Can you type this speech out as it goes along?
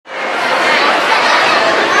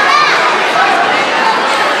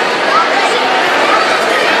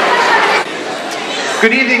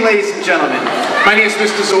Good evening, ladies and gentlemen. My name is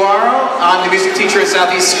Mr. Zuaro. I'm the music teacher at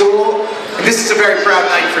Southeast School, and this is a very proud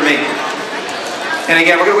night for me. And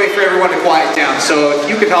again, we're going to wait for everyone to quiet down, so if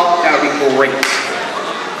you could help, that would be great.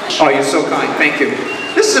 Oh, you're so kind. Thank you.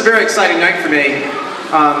 This is a very exciting night for me.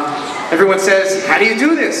 Everyone says, how do you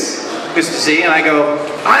do this, Mr. Z? And I go,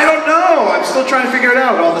 I don't know. I'm still trying to figure it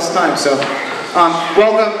out all this time. So,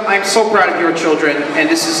 welcome. I'm so proud of your children, and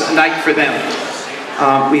this is a night for them.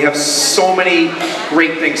 We have so many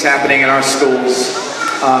great things happening in our schools.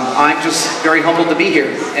 I'm just very humbled to be here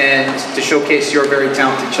and to showcase your very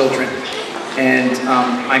talented children. And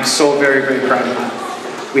I'm so very, very proud of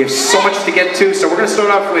them. We have so much to get to, so we're going to start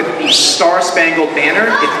off with the Star-Spangled Banner.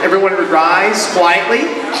 If everyone would rise quietly.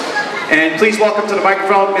 And please welcome to the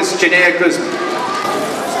microphone, Ms. Janaea Guzman.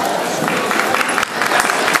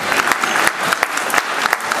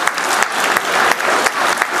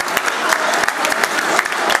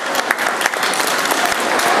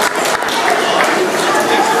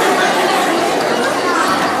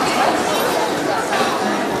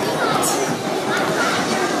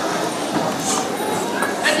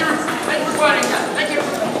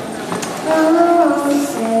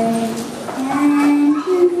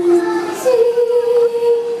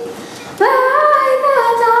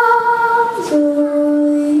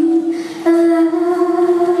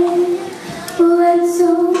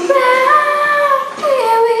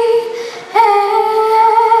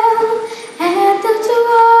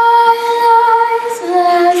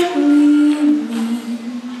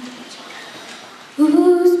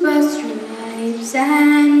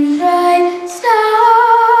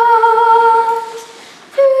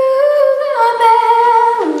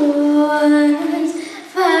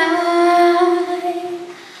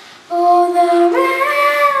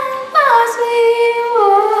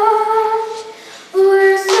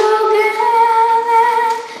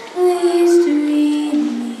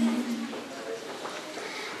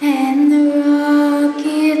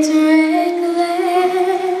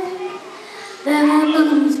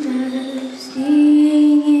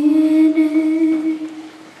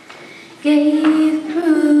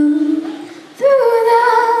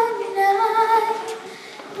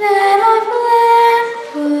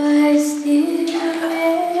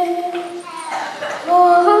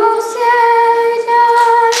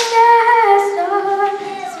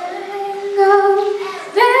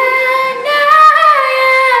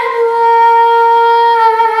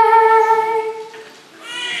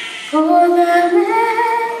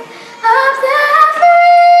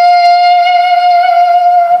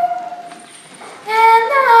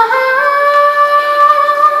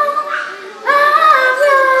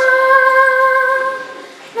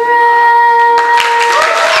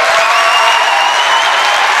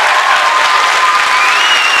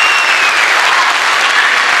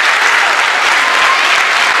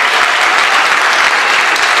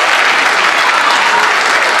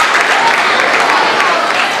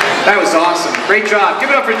 That was awesome. Great job. Give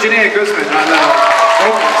it up for Janaea Guzman on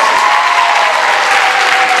vocals.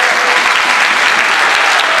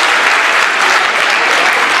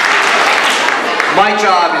 My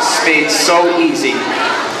job is made so easy.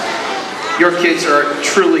 Your kids are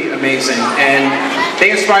truly amazing, and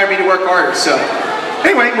they inspire me to work harder. So,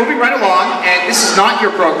 anyway, moving right along, and this is not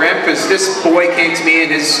your program, because this boy came to me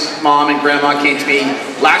and his mom and grandma came to me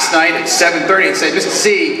last night at 7:30 and said, Mr.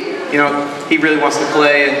 C, you know, he really wants to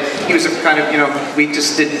play, and he was a kind of, you know, we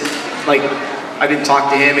just didn't, like, I didn't talk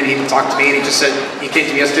to him, and he didn't talk to me, and he just said, he came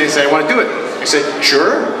to me yesterday and said, I want to do it. I said,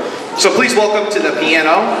 sure. So please welcome to the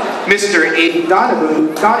piano, Mr. Aiden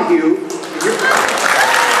Donahue.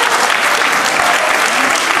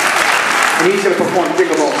 And he's going to perform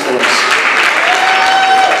Jingle Bells for us.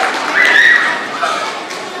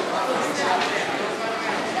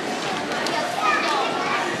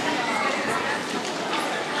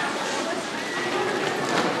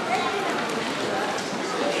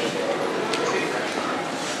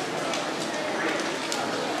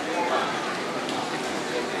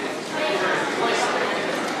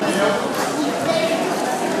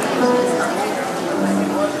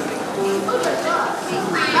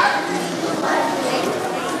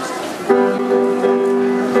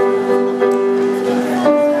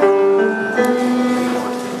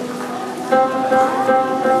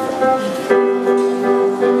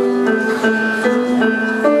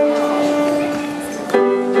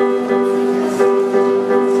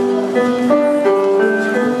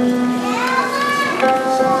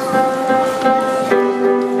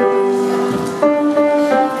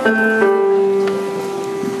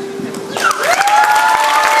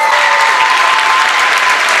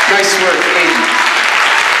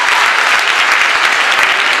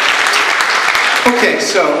 Okay,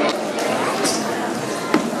 so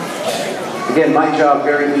again, my job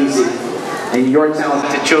very easy, and your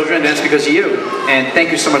talented children, that's because of you. And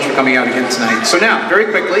thank you so much for coming out again tonight. So now, very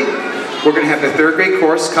quickly, we're going to have the 3rd grade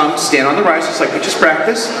chorus come stand on the risers like we just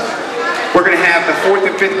practiced. We're going to have the 4th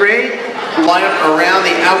and 5th grade line up around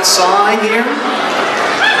the outside here.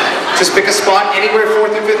 Just pick a spot anywhere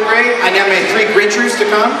 4th and 5th grade. I now made 3 Grinchers to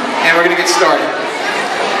come, and we're going to get started.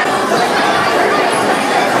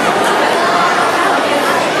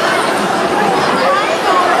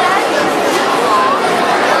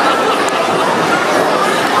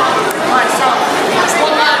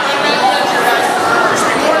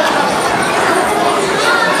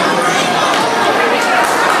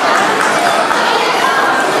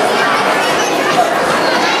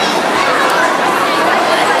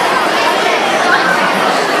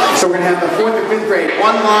 So we're going to have the 4th and 5th grade,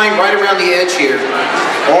 one line right around the edge here,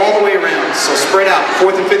 all the way around. So spread out.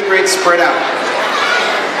 4th and 5th grade, spread out.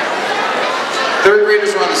 3rd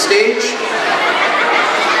graders are on the stage.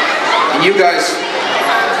 And you guys...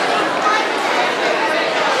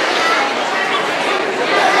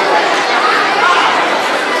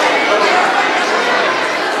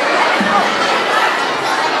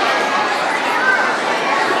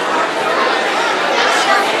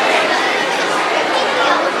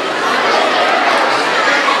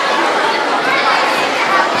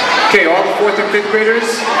 Okay, all the 4th and 5th graders?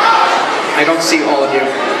 I don't see all of you.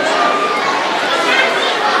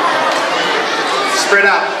 Spread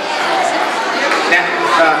out. Now,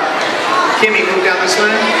 Kimmy, move down this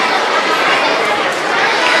way.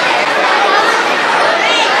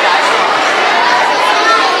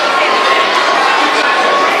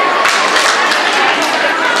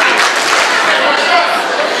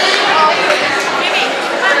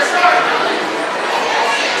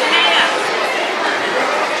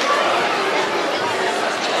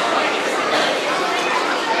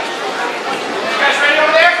 Ready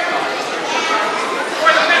over there?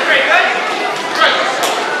 4th and 5th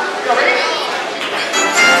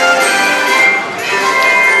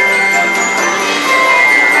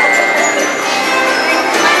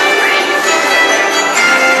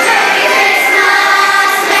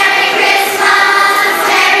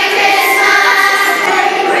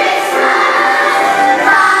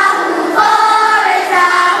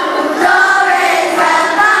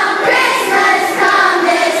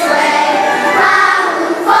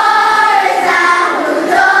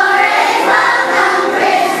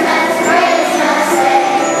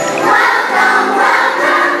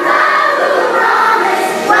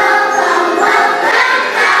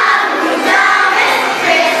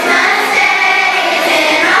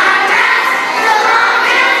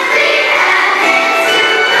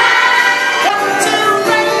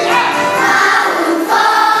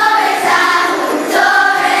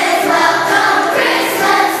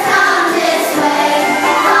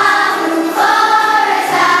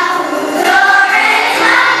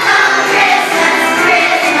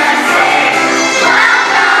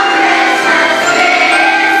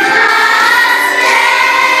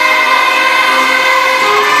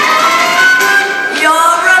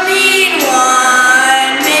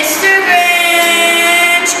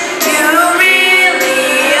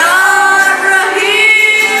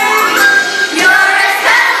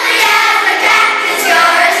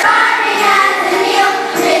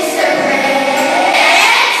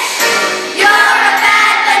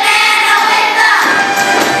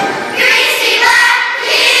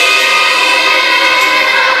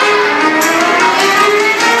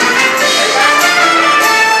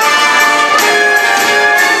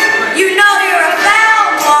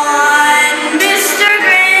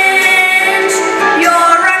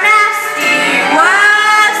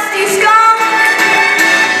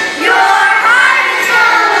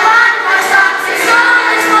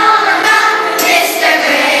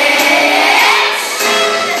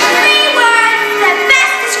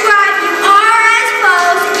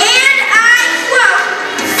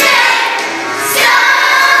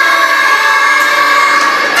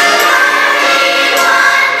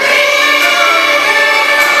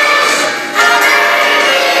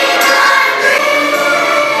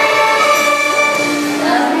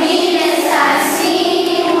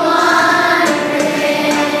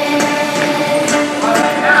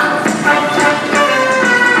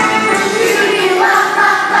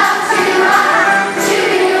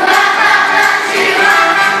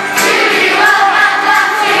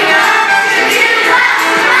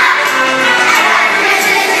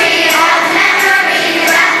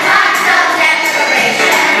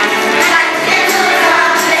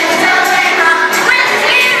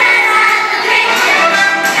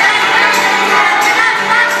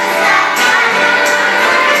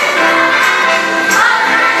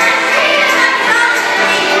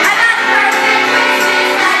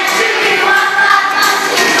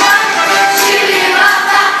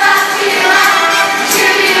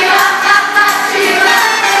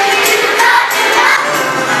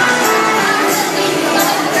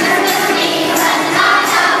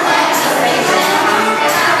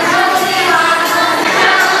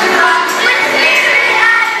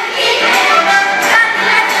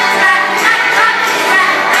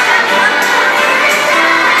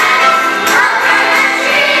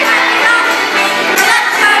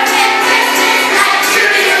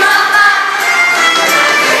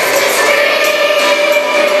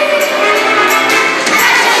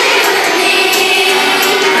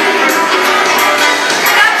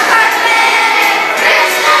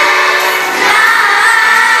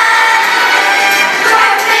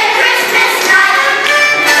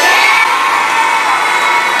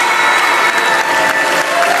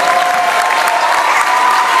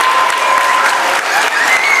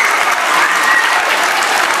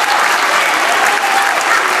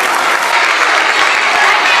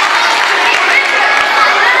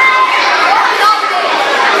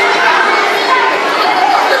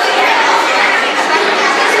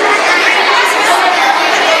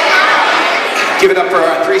for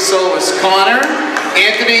our three soloists, Connor,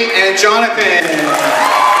 Anthony, and Jonathan.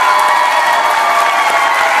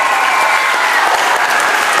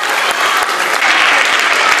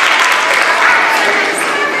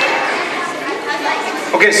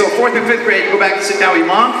 Okay, so 4th and 5th grade, go back and sit down with your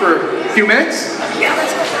mom for a few minutes.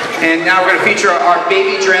 And now we're going to feature our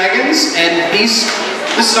baby dragons, and this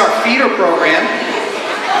is our feeder program.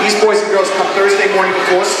 These boys and girls come Thursday morning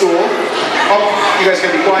before school. Oh, you guys are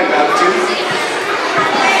going to be quiet about it too.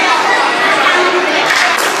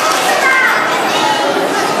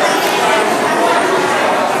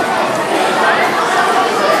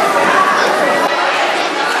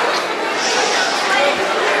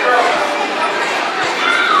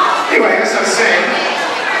 Anyway, as I was saying,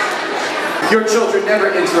 your children never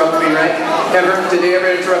interrupt me, right? Ever? Did they ever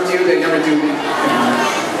interrupt you? They never do.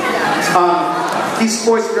 These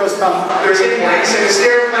boys and girls come Thursday mornings, and it's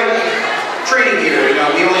their training year. You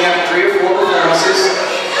know, we only have 3 or 4 performances.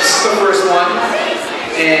 This is the first one,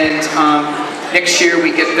 and next year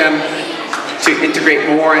we get them to integrate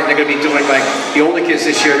more, and they're going to be doing the older kids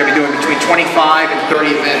this year are going to be doing between 25 and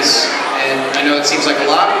 30 events. And I know it seems like a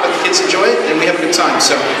lot, but the kids enjoy it, and we have a good time.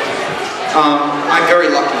 So I'm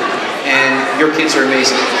very lucky, and your kids are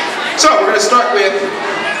amazing. So we're going to start with.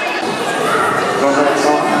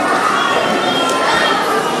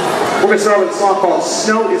 We're going to start with a song called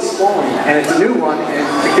Snow is Falling, and it's a new one, and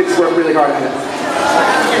the kids work really hard at it.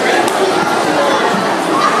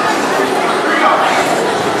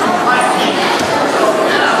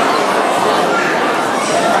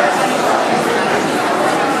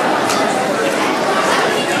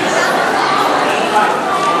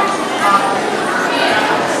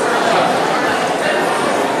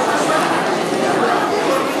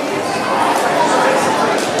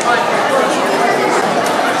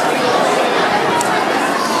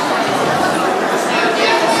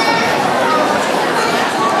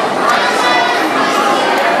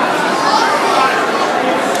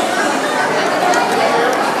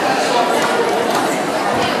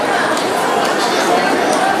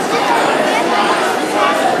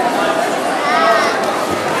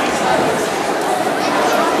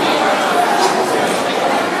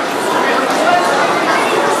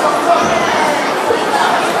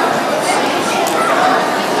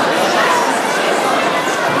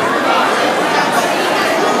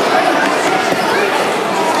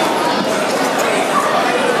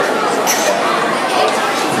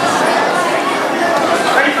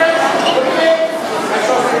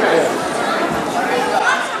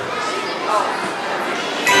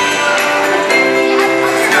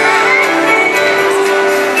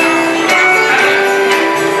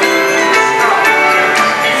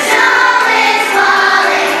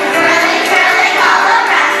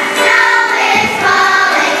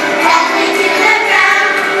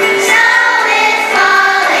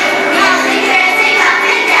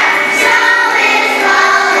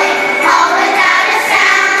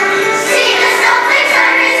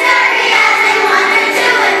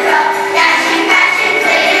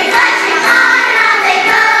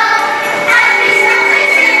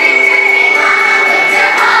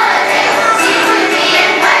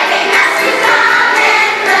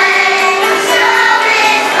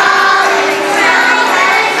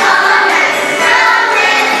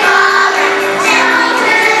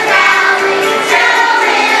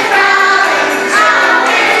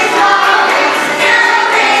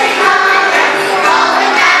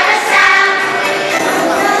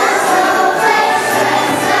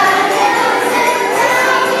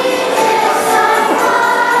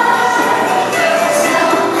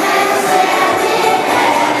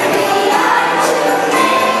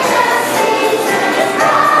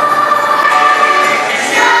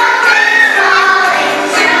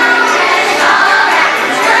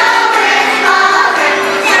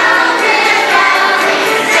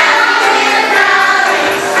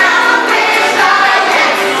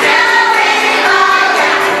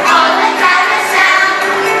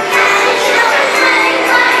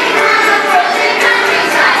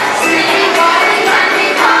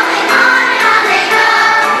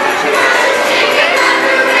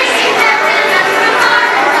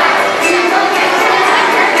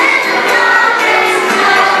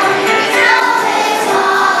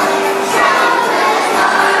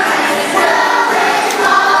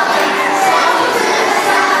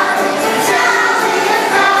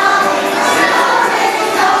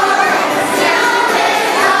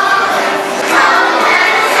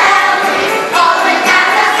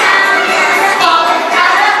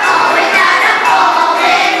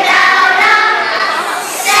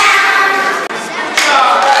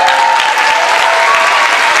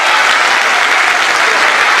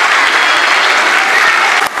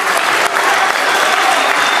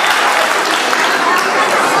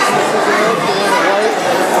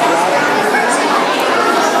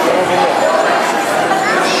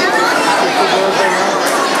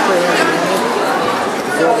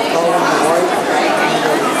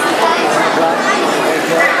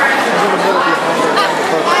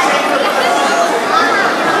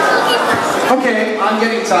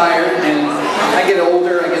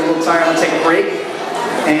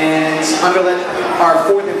 And I'm going to let our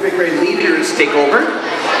 4th and 5th grade leaders take over.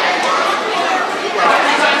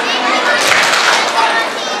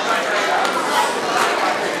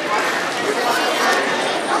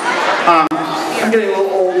 I'm getting a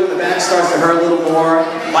little older, the back starts to hurt a little more.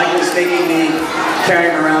 Michael's making me carry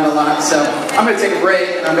him around a lot, so I'm going to take a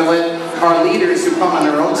break, and I'm going to let our leaders who come on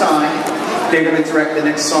their own time, they're going to direct the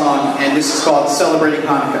next song, and this is called Celebrating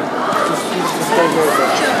Hanukkah.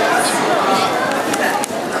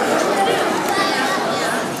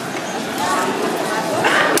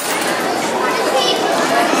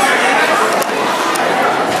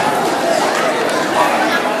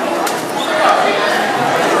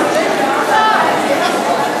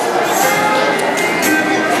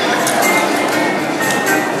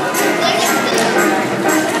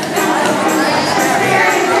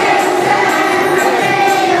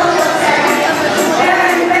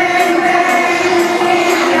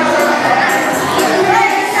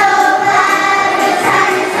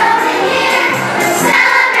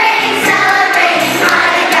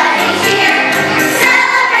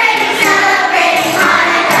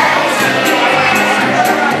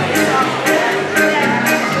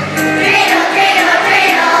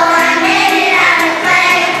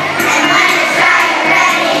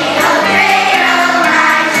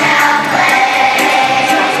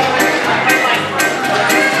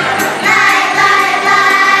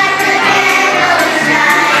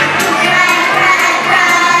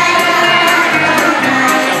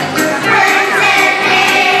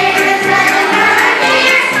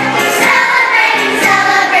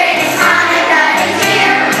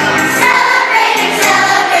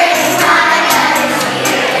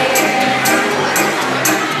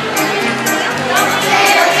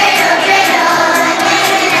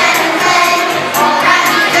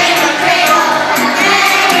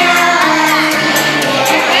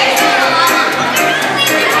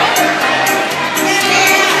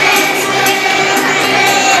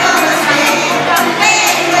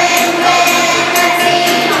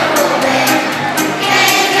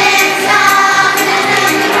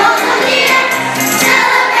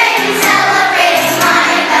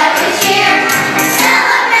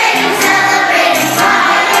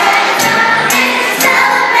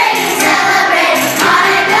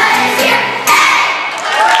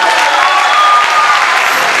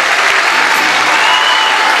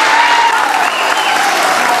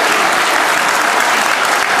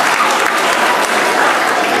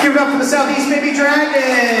 Give it up for the Southeast Baby Dragons!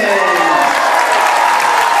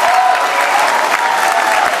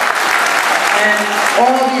 And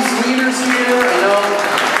all these leaders here, I know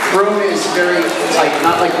the room is very tight,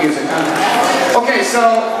 not like music, huh? Okay, so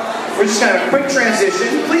we're just going to have a quick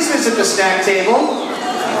transition. Please visit the snack table.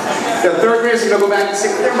 The 3rd graders are going to go back and sit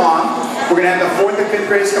with their mom. We're going to have the 4th and 5th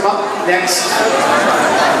graders come up next.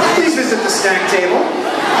 Please visit the snack table.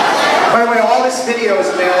 By the way, all this video is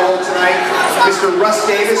available tonight. Mr. Russ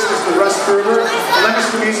Davis, Mr. Russ Kruger,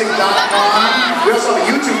 LeominsterMusic.com. We also have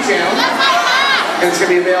a YouTube channel, and it's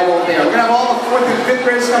going to be available there. We're going to have all the 4th and 5th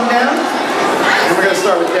graders come down, and we're going to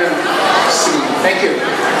start with them soon. Thank you.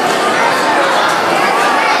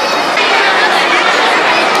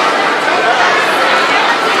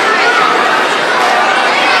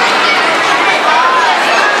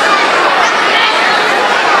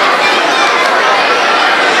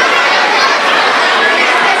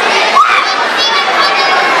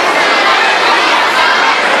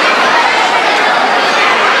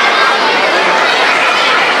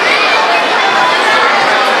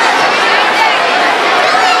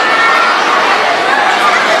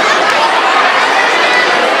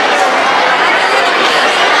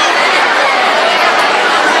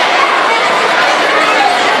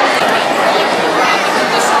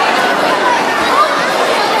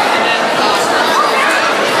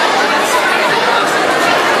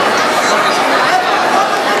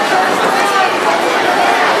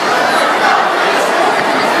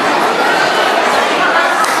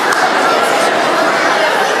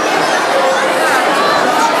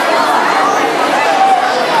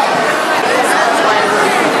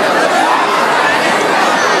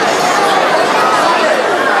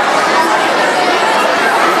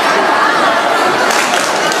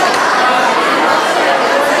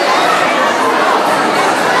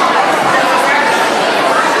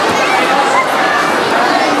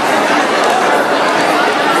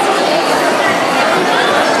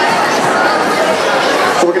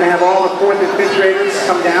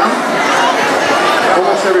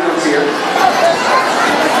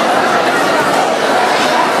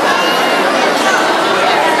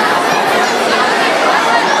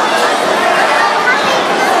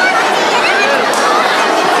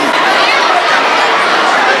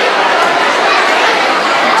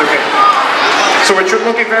 So we're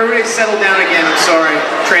looking for everybody to settle down again. I'm sorry.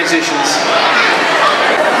 Transitions.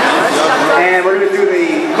 And we're going to do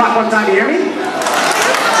the clap one time to hear me.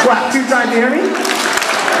 Clap two times to hear me.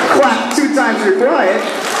 Clap two times to you're quiet.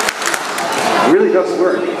 It really does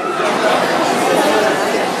work.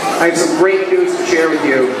 I have some great news to share with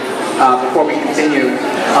you before we continue.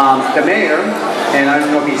 The mayor, and I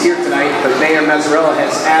don't know if he's here tonight, but Mayor Mazzarella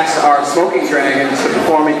has asked our Smoking Dragons to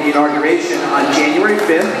perform at the inauguration on January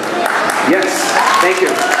 5th. Yes, thank you.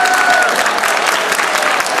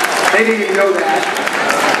 They didn't even know that.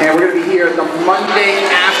 And we're going to be here the Monday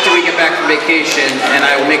after we get back from vacation, and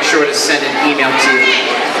I will make sure to send an email to you.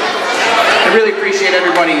 I really appreciate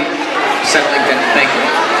everybody settling down. Thank you.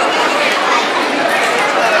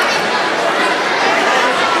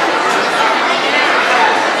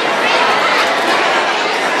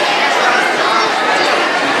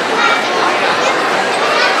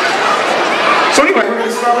 So anyway, we're going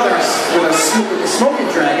to start with the Smoking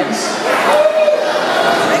Dragons.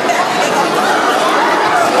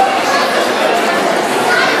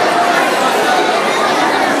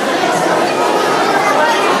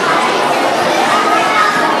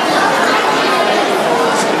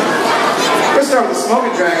 Let's start with the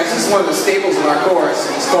Smoking Dragons. This is one of the staples of our chorus.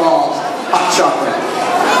 It's called Hot Chocolate.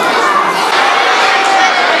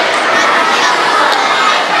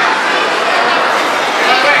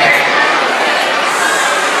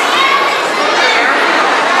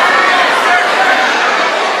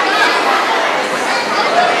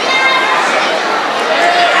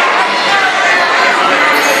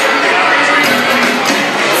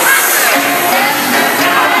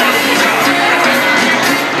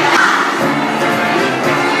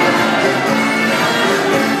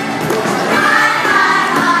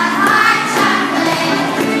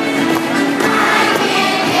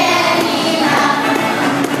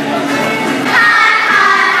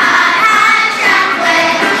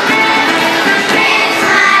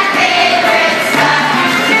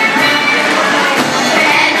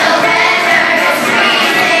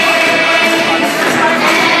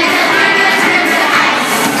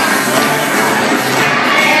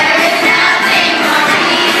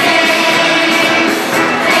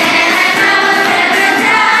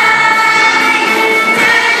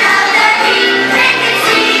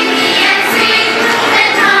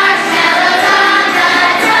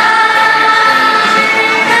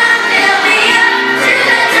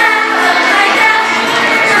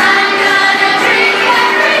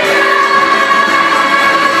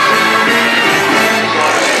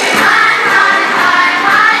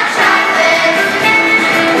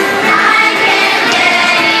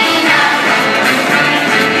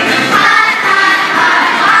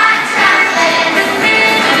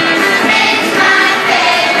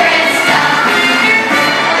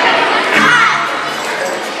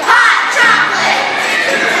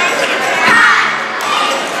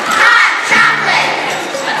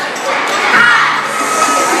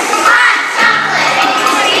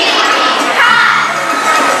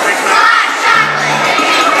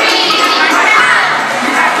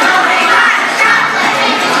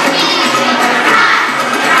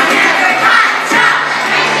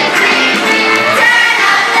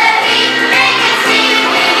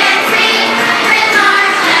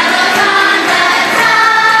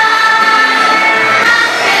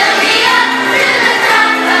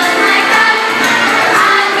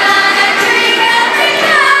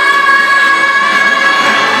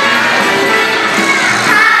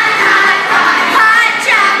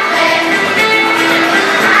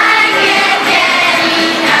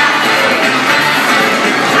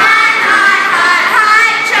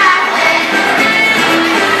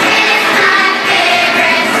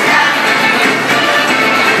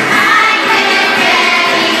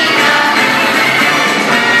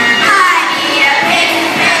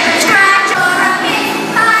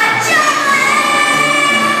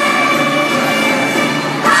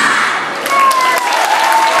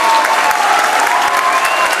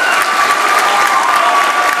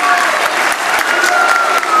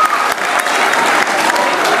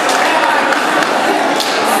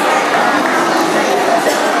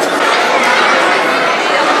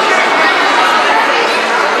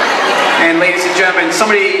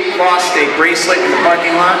 Somebody lost a bracelet in the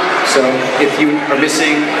parking lot, so if you are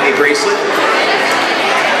missing a bracelet,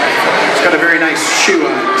 it's got a very nice shoe on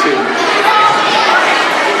it too.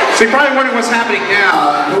 So you're probably wondering what's happening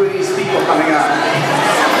now. Who are these people coming up?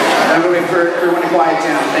 I'm waiting for everyone to quiet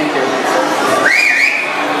down. Thank you.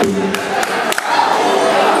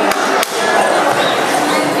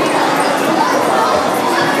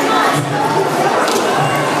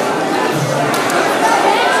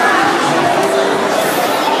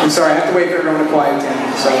 I'm sorry, I have to wait for everyone to quiet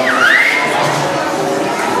down. So.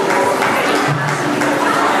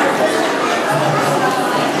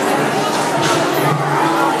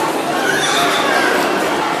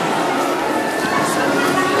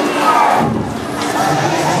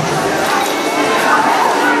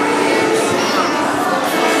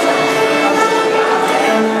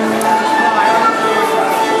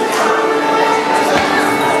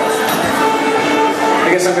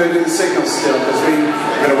 I'm going to do the signal still because we're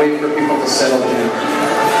going to wait for people to settle in.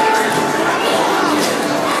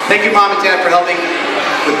 Thank you, Mom and Dad, for helping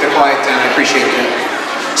with the quiet down. I appreciate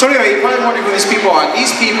that. So anyway, you're probably wondering who these people are.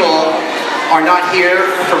 These people are not here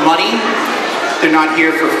for money. They're not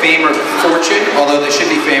here for fame or fortune, although they should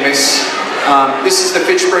be famous. This is the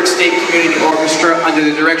Fitchburg State Community Orchestra under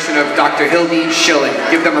the direction of Dr. Hildy Schilling.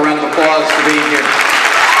 Give them a round of applause for being here.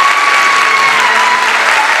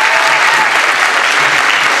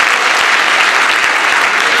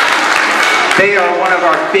 They are one of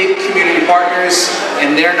our big community partners,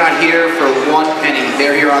 and they're not here for one penny.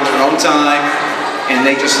 They're here on their own time, and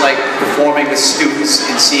they just like performing with students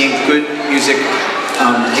and seeing good music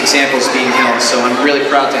examples being held. So I'm really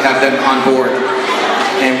proud to have them on board.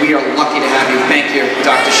 And we are lucky to have you. Thank you,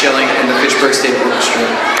 Dr. Schilling and the Fitchburg State Orchestra.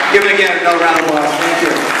 Give it again another round of applause. Thank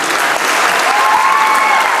you.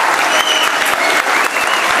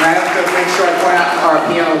 And I have to make sure I point out our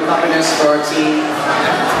piano accompanist for our team,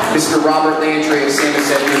 Mr. Robert Landry of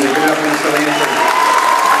Samoset Music. Good afternoon, Mr. Landry.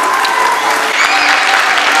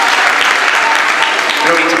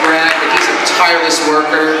 No need to brag, but he's a tireless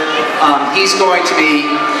worker. He's going to be,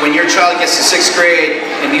 when your child gets to 6th grade,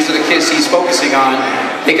 and these are the kids he's focusing on,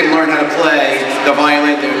 they can learn how to play the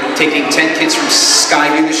violin. They're taking 10 kids from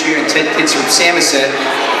Skyview this year and 10 kids from Samoset.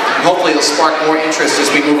 Hopefully it'll spark more interest as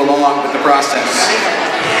we move along with the process.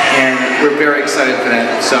 And we're very excited for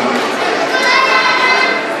that. So.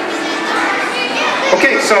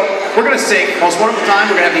 Okay, so we're going to sing. Most wonderful time.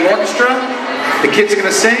 We're going to have the orchestra. The kids are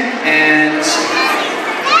going to sing, and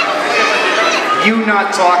you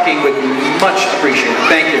not talking would be much appreciated.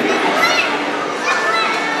 Thank you.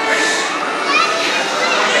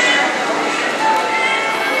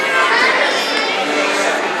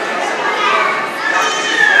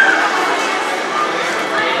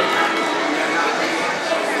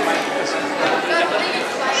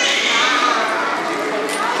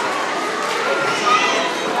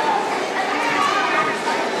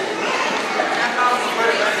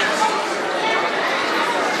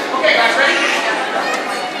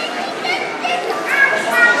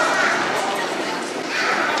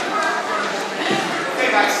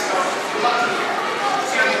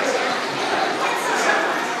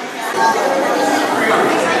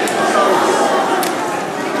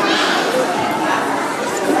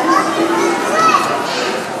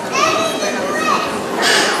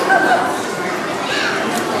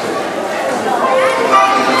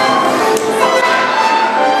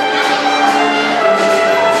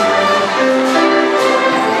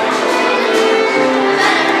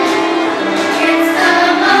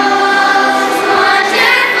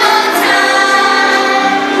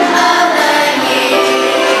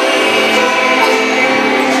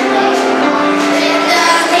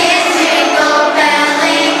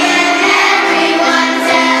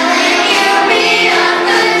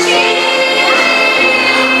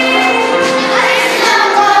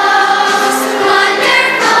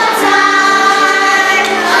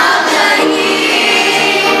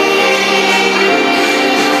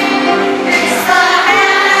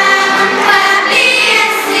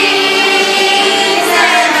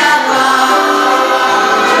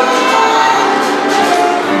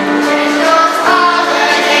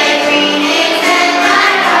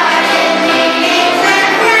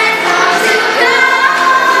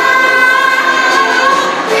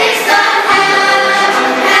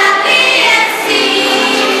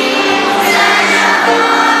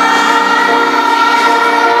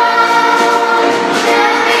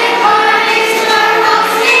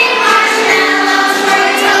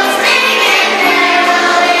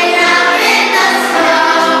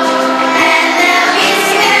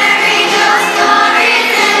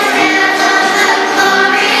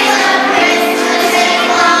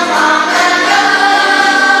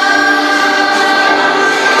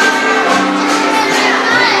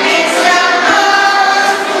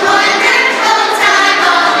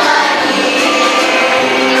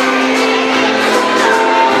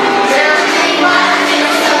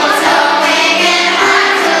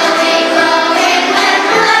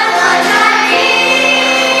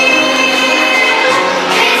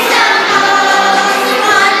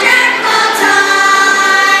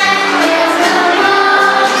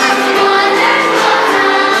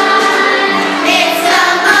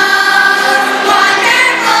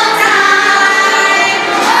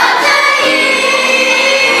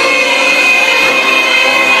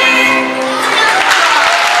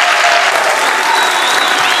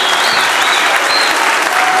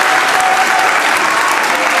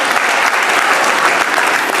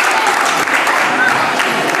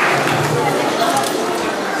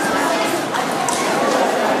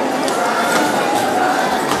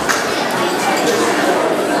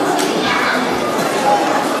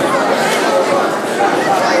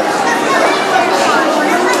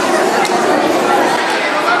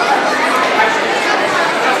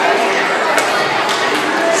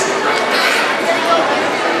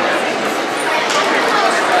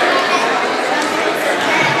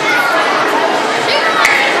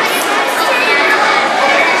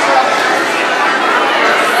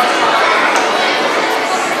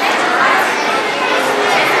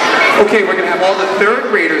 all the third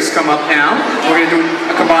graders come up now. We're going to do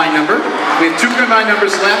a combined number. We have 2 combined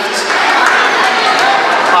numbers left.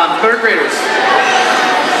 Third graders.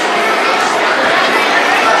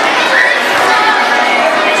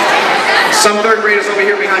 Some third graders over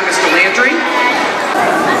here behind Mr. Landry.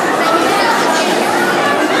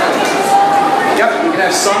 Yep, we can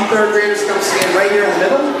have some third graders come stand right here in the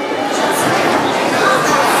middle.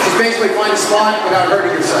 Just basically find a spot without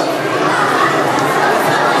hurting yourself.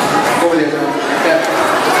 Over there, Bill. Yeah.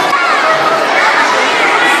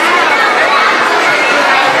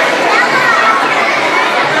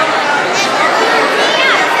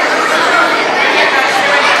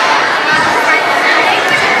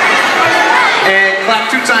 And clap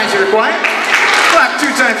 2 times, you're quiet. Clap 2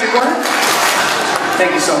 times, you're quiet.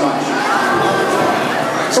 Thank you so much.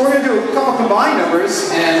 So we're going to do a couple combined numbers,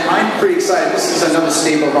 and I'm pretty excited. This is another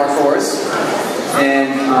staple of our force.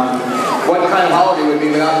 And what kind of holiday would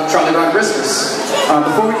be without Charlie Brown Christmas?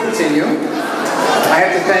 Before we continue, I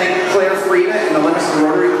have to thank Claire Frieda and the Leominster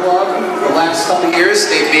Rotary Club. The last couple of years,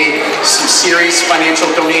 they've made some serious financial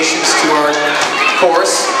donations to our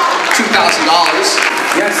course. $2,000.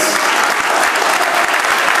 Yes.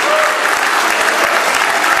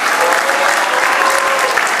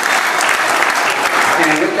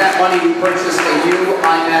 And with that money, we purchased a new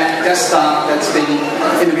iMac desktop that's been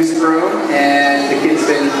in the music room, and the kids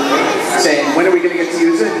been saying, when are we going to get to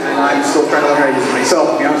use it? And I'm still trying to learn how to use it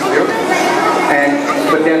myself, to be honest with you.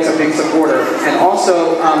 But that's a big supporter. And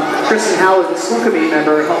also, Kristen Howard, the school committee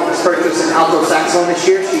member, helped us purchase an alto saxophone this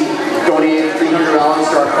year. She donated $300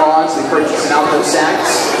 to our cause. We purchased an alto sax.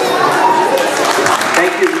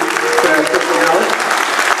 Thank you to Kristen Howard.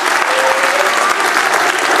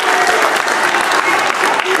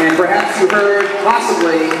 And perhaps you heard,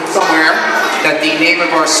 possibly, somewhere, that the name of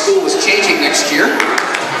our school was changing next year.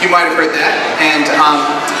 You might have heard that. And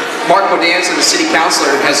Mark Bodanza, the city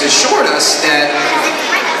councilor, has assured us that,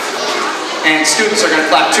 and students are going to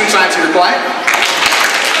clap 2 times if you're quiet.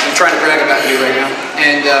 I'm trying to brag about you right now.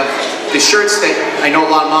 And the shirts that, I know a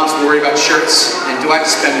lot of moms are worried about shirts, and do I have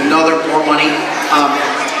to spend more money?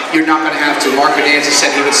 You're not going to have to. Mark Bodanza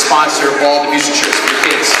said he would sponsor all the music shirts for the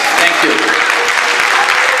kids. Thank you.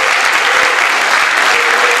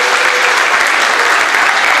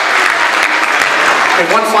 And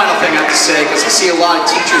one final thing I have to say, because I see a lot of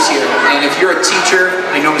teachers here, and if you're a teacher,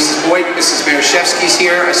 I know Mrs. Boyd, Mrs. Marashevsky's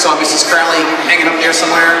here, I saw Mrs. Crowley hanging up there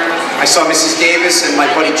somewhere, I saw Mrs. Davis and my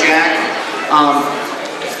buddy Jack.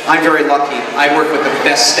 I'm very lucky. I work with the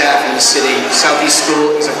best staff in the city. Southeast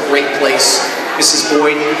School is a great place. Mrs.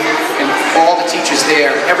 Boyd and all the teachers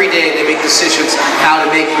there, every day they make decisions on how to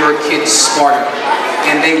make your kids smarter.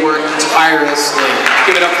 And they work tirelessly.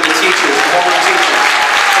 Give it up for the teachers, the homeroom teachers.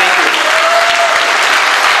 Thank you.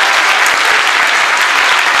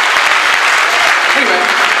 Anyway,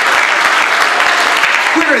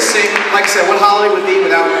 we're going to sing, like I said, what holiday would be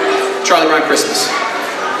without Charlie Brown Christmas?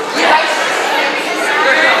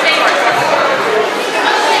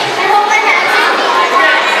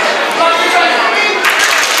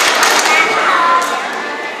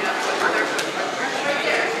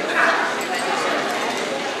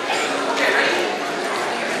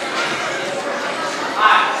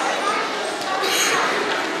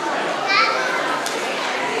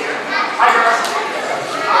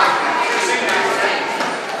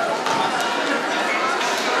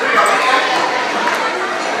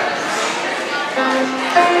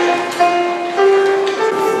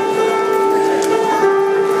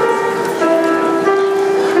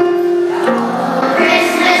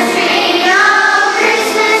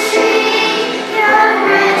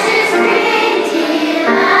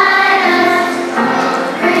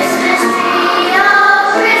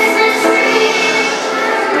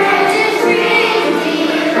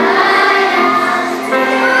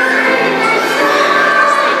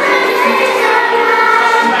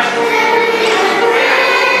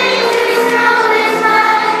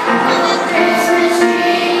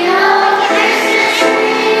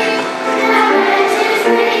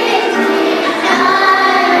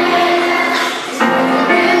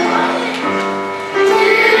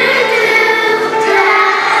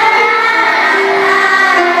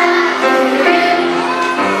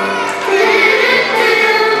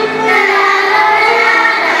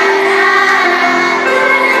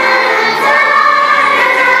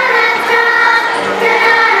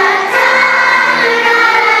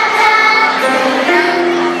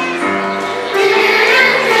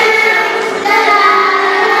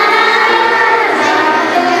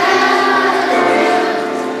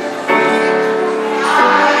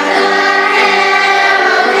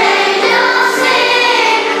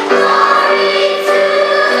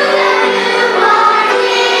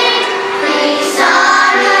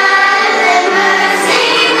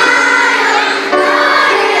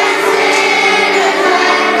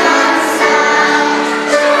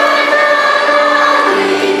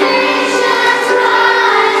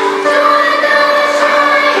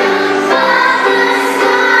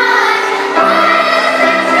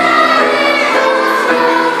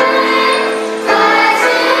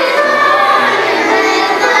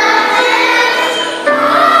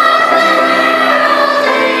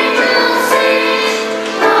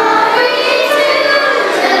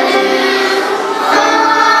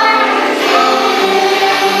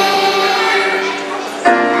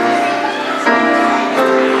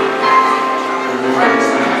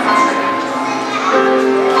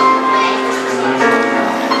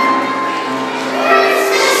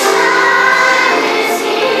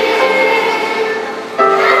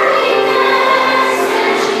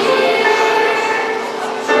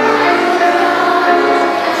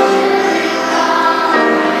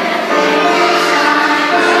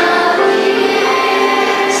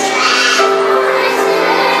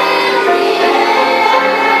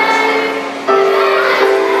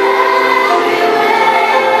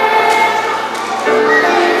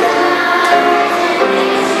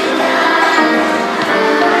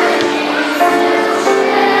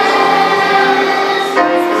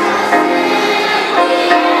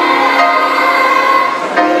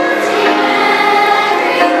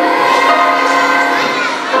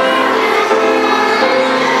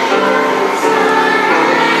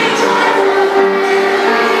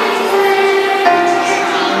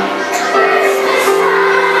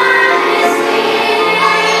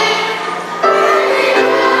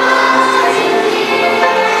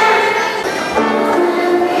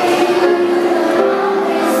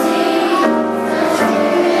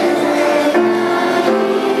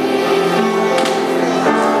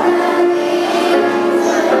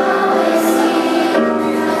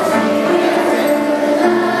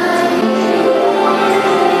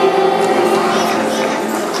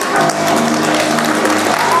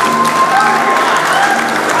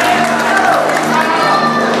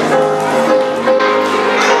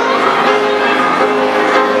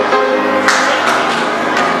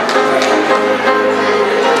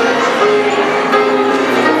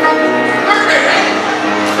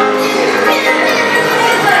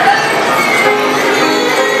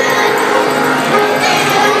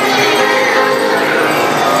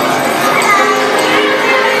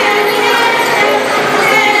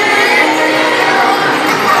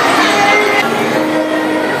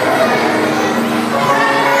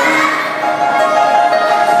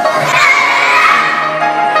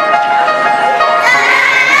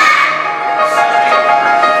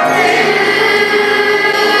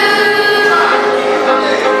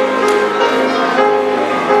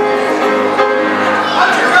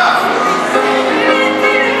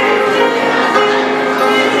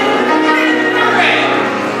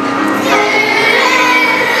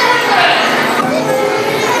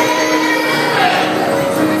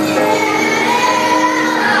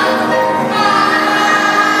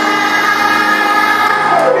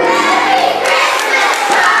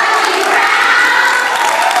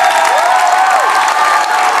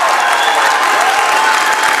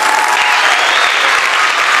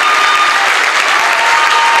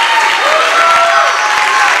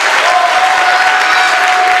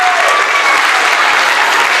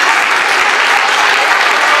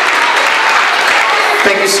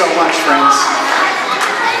 much, friends.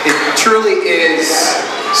 It truly is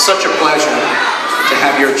such a pleasure to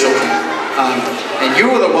have your children. And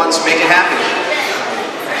you are the ones who make it happen.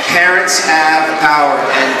 Parents have power,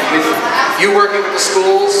 and with you working with the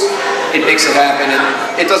schools, it makes it happen,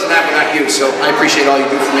 and it doesn't happen without you, so I appreciate all you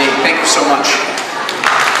do for me. Thank you so much.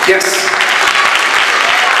 Yes?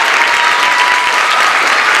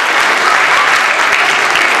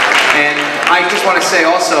 And I just want to say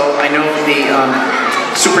also, I know the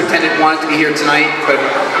superintendent wanted to be here tonight, but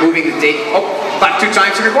moving the date, clap 2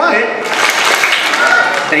 times to be quiet.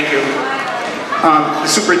 Thank you. The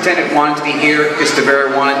superintendent wanted to be here, Mr. Vera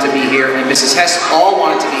wanted to be here, and Mrs. Hess all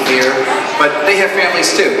wanted to be here, but they have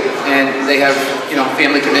families too, and they have, you know,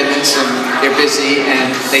 family commitments, and they're busy, and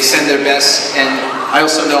they send their best, and I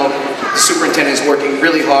also know the superintendent is working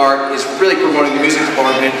really hard, is really promoting the music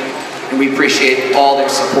department, and we appreciate all their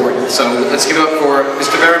support. So let's give it up for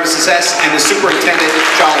Mr. Vera, Mrs. Hess, and the superintendent,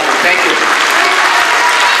 Jonathan. Thank you.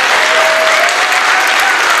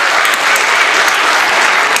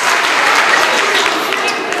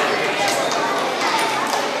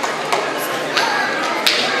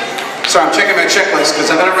 Sorry, I'm checking my checklist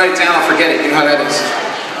because if I don't write it down, I'll forget it. You know how that is.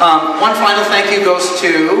 One final thank you goes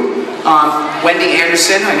to Wendy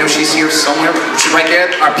Anderson. I know she's here somewhere. She's right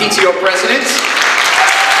there, our PTO president.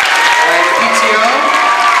 The PTO.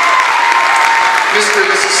 Mr.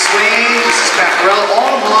 and Mrs. Swain, Mrs. Paccarell,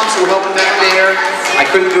 all the moms who were helping back there. I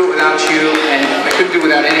couldn't do it without you, and I couldn't do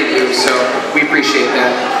it without any of you, so we appreciate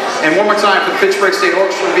that. And one more time for the Pittsburgh State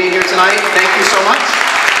Orchestra for being here tonight. Thank you so much.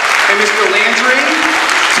 And Mr. Landry,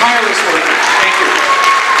 tireless worker. Thank you.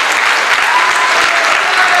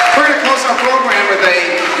 We're going to close our program with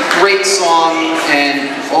a great song,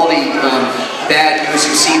 and all the bad news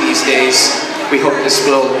you see these days, we hope this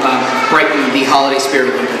will brighten the holiday spirit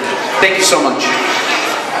a little bit. Thank you so much.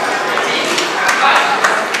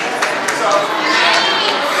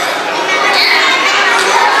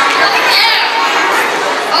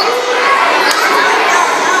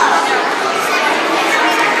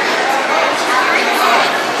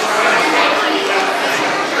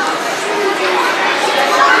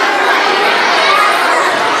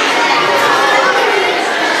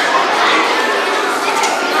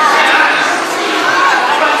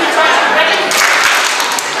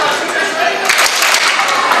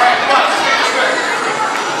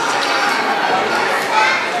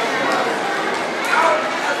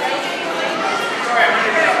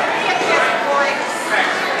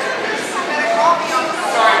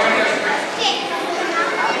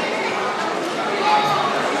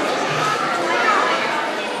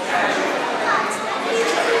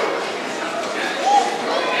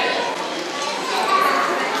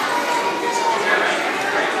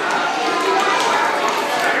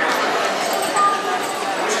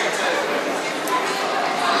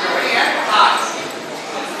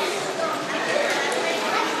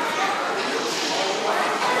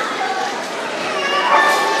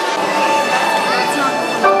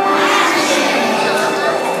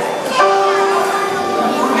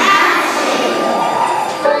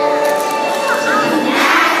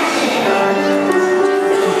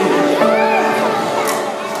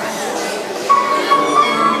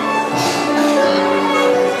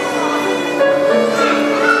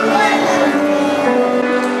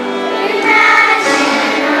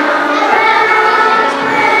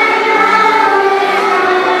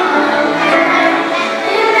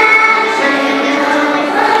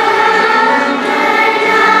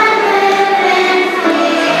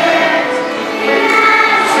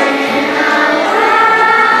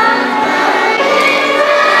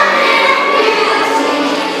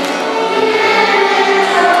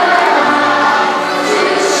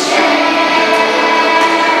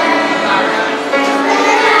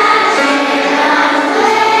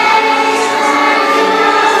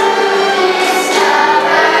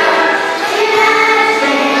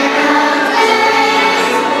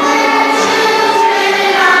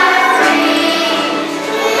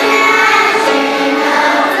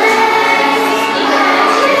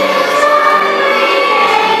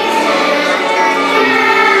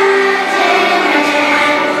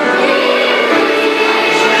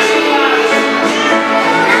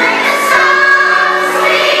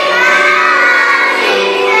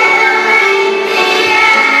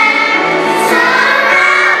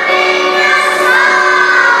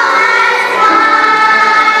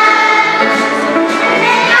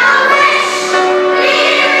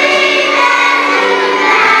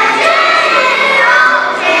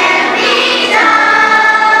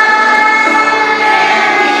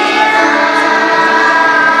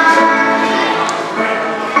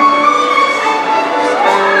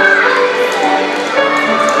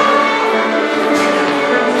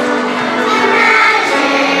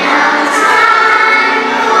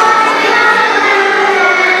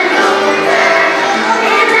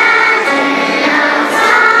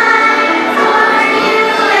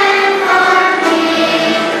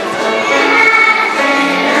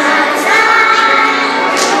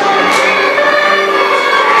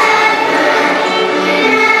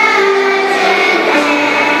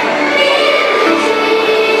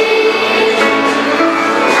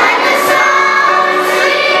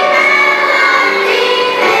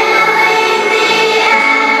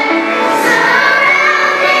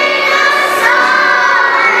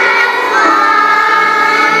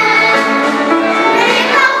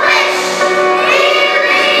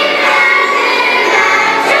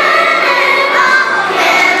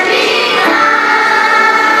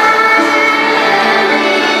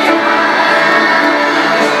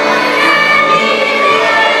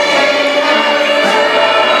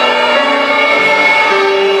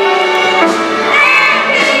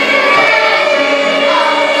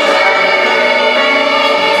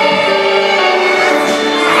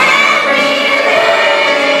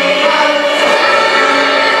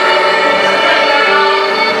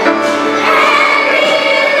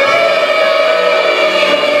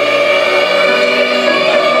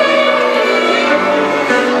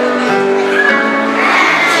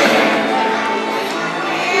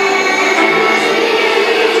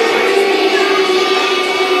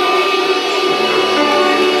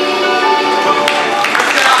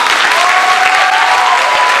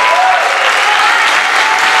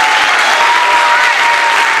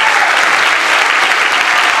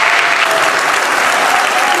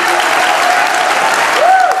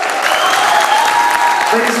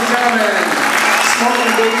 Ladies and gentlemen,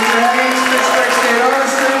 Smoking Baby Dragons, Pittsburgh State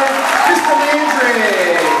Orchestra, Mr. Landry.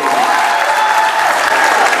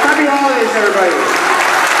 Happy holidays, everybody.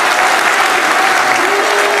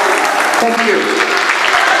 Thank you.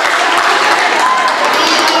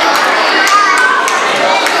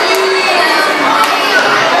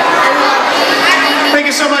 Thank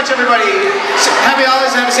you so much, everybody. Happy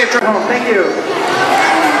holidays and have a safe trip home. Thank you.